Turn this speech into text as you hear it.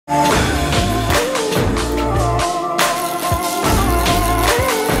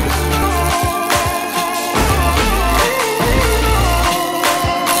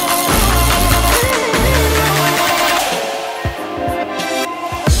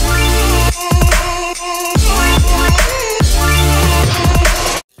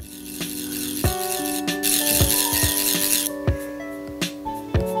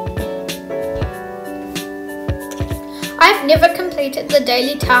hit the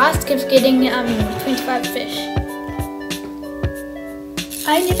daily task of getting 25 fish.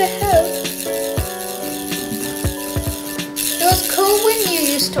 I never have. It was cool when you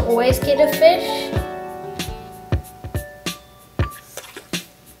used to always get a fish.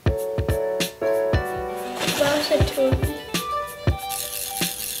 Why was it two of me?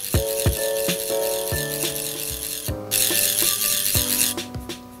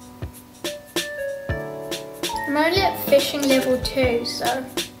 I'm only at fishing level 2, so.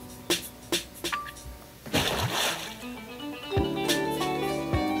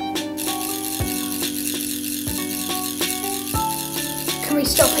 Can we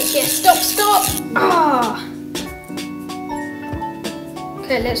stop it here? Stop, stop! Ah!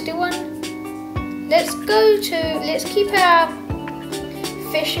 Okay, let's do one. Let's keep our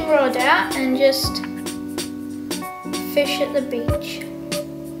fishing rod out and just fish at the beach.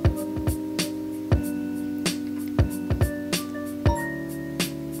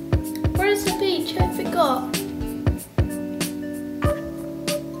 Where's the beach? I forgot.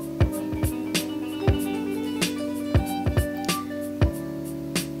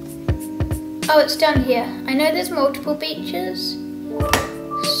 Oh, it's down here. I know there's multiple beaches,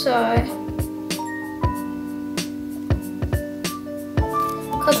 so.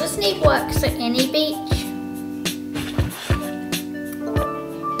 Because this need works at any beach.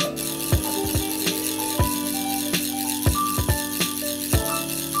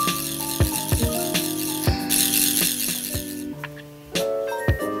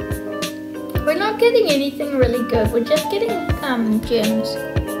 We're not getting anything really good, we're just getting gems.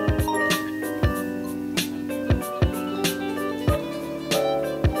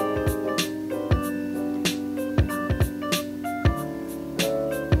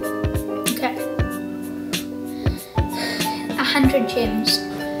 Okay. 100 gems.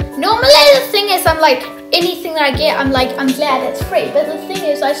 Normally the thing is I'm like, anything that I get, I'm glad it's free. But the thing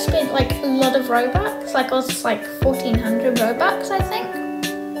is I spent like a lot of Robux, like it was like 1400 Robux I think.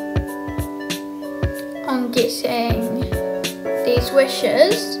 On getting these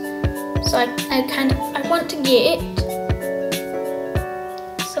wishes, so I want to get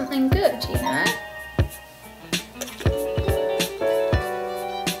something good, you know.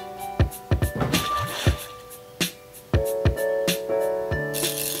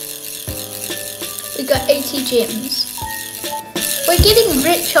 We got 80 gems. We're getting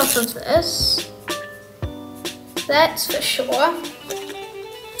rich off of this, that's for sure.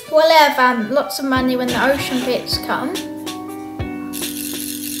 We'll have lots of money when the ocean pets come.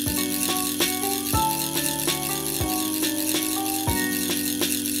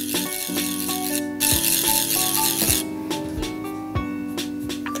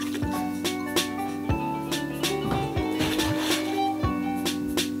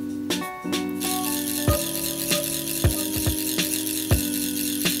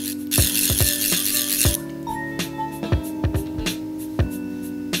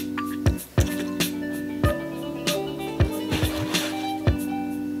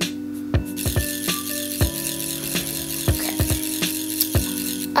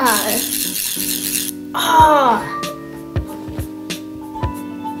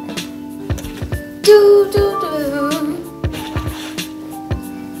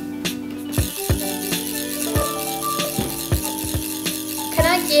 Can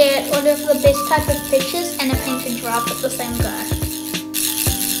I get one of the best type of fishes and a painted giraffe at the same go?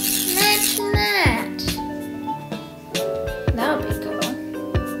 Imagine that. That would be cool.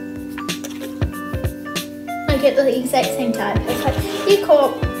 I get the exact same type. It's like, you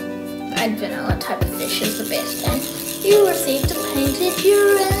caught, I don't know what type of fish is the best, and you received a painted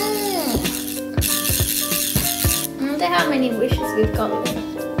giraffe. I wonder how many wishes we've got left.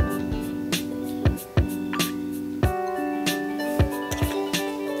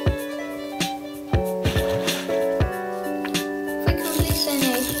 If we complete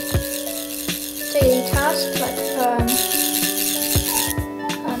any daily tasks like earn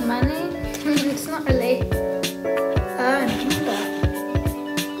money, it's not really earning, but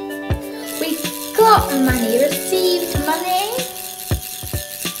we got money, received money.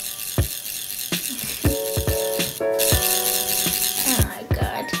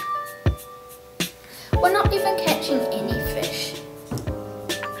 We're not even catching any fish.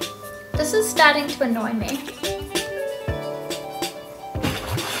 This is starting to annoy me.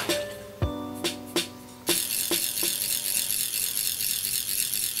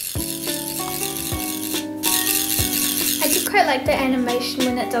 I do quite like the animation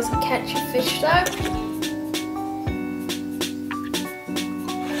when it doesn't catch a fish though.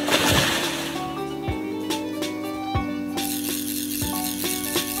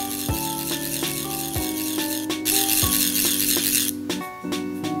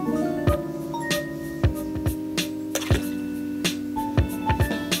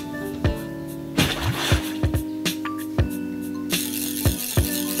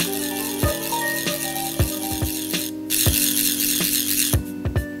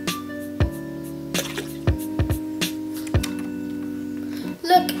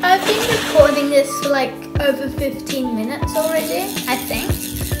 recording this for like over 15 minutes already, I think.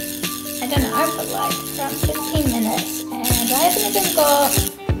 I don't know, but like around 15 minutes, and I haven't even got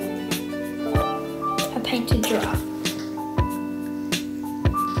a painted giraffe.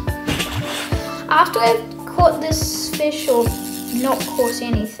 After I've caught this fish, or not caught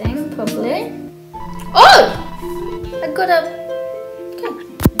anything, probably. Oh! I got a... Okay.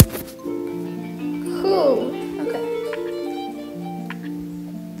 Cool. Okay.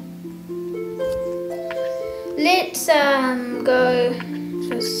 Let's go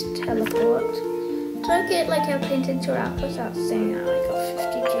just teleport. Do I get like a painted giraffe without saying that I got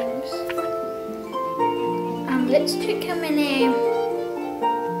 50 gems? Let's check how many...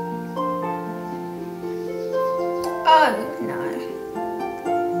 Oh, no.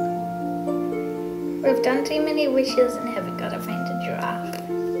 We've done too many wishes and haven't got a painted giraffe.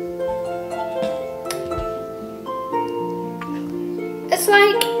 It's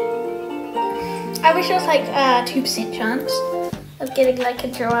like... I wish it was like a 2% chance of getting like a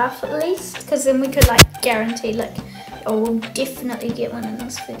giraffe at least. Because then we could like guarantee like, oh, we'll definitely get one in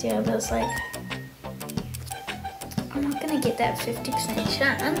this video. But it's like... I'm not going to get that 50%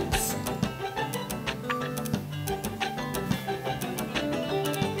 chance.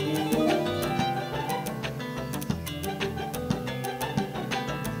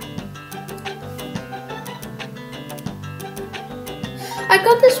 I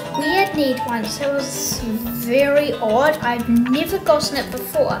got this weird need once. It was very odd. I've never gotten it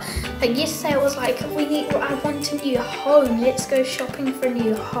before. Like yesterday, it was like, I want a new home. Let's go shopping for a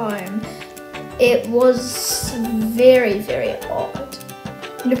new home. It was very, very odd.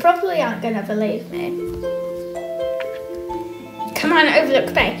 You probably aren't gonna believe me. Come on,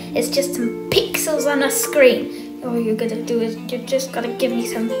 Overlook Bay. It's just some pixels on a screen. All you're gonna do is you just gotta give me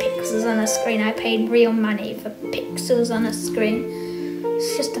some pixels on a screen. I paid real money for pixels on a screen.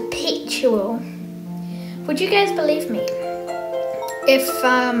 It's just a picture. Would you guys believe me if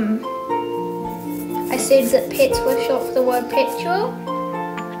I said that pets were short for the word picture?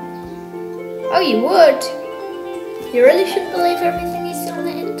 Oh, you would. You really shouldn't believe everything you see on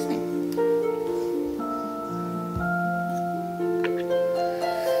the internet.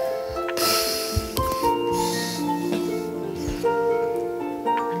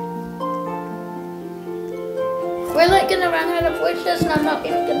 We're like gonna run out of wishes and I'm not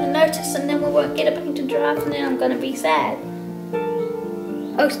even gonna notice, and then we won't get a painted giraffe and then I'm gonna be sad.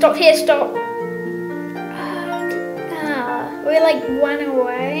 Oh, stop here, stop. We're like one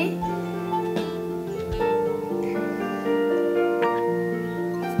away.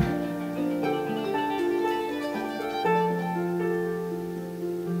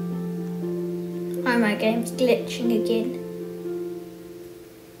 Oh, my game's glitching again.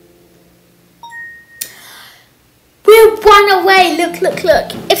 We're one away. Look, look,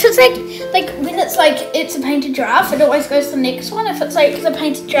 look. If it's like when it's like it's a painted giraffe, it always goes to the next one. If it's like the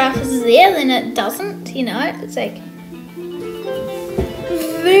painted giraffe is there, then it doesn't. You know, it's like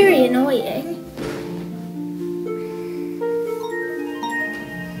very annoying.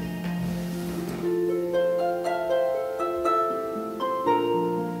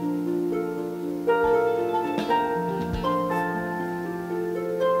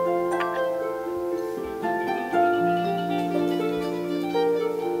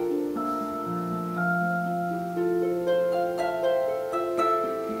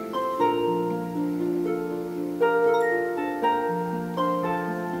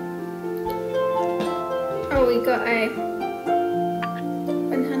 Oh, we got a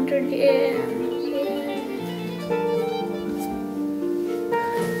 100 here.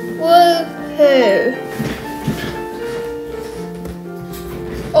 Woohoo!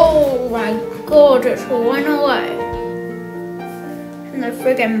 Oh my god, it's one away from the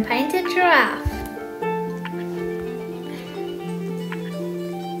friggin' painted giraffe.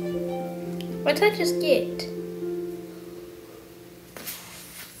 What did I just get?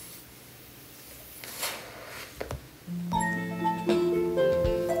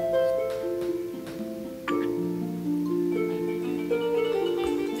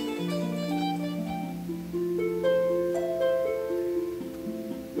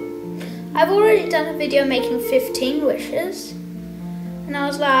 I've already done a video making 15 wishes, and I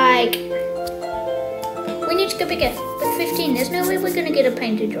was like, we need to go bigger. With 15, there's no way we're gonna get a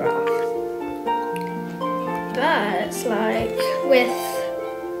painted giraffe. But it's like, with,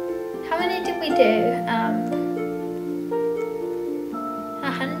 how many did we do?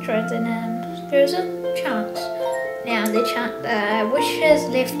 100, and then there's a chance. Now the wishes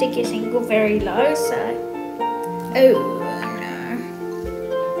left are getting very low, so, oh.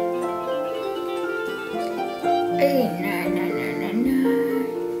 Oh, no.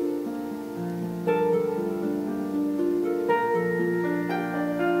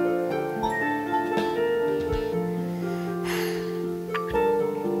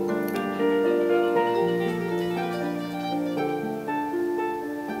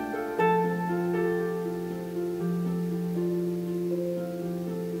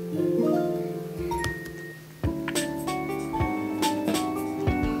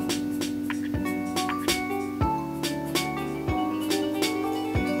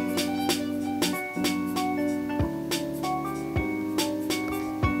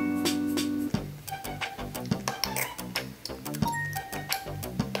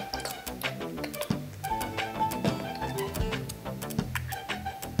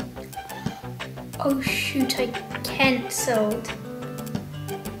 Oh shoot, I cancelled.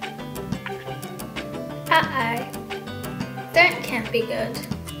 Uh-oh. That can't be good.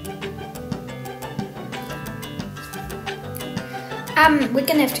 We're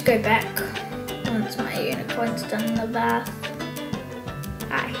gonna have to go back once my unicorn's done in the bath.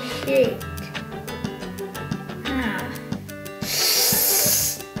 Ah, shit.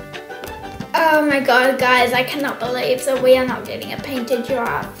 Oh my god, guys, I cannot believe that we are not getting a painted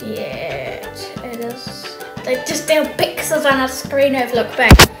giraffe yet. It is, they're just little pixels on our screen. Overlook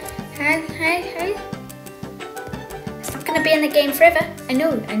back. Hey. It's not gonna be in the game forever. I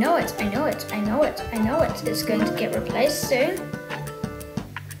know it. It's going to get replaced soon.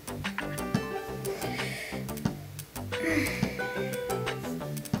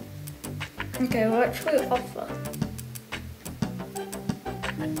 Okay, what should we offer?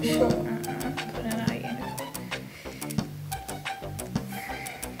 Sure. Put in our unicorn.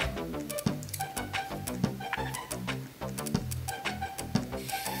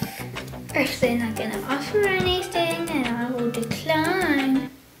 If they're not gonna offer anything, then I will decline.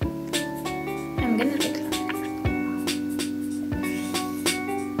 I'm gonna decline.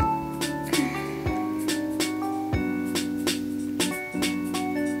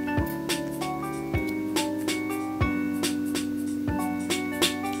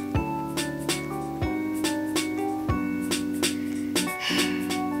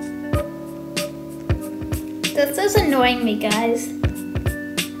 This is annoying me, guys.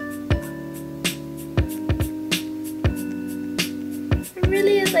 It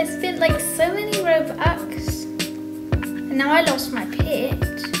really is. I spent like so many Robux. And now I lost my pet.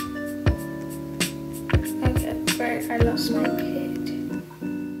 Okay, right, I lost my pet.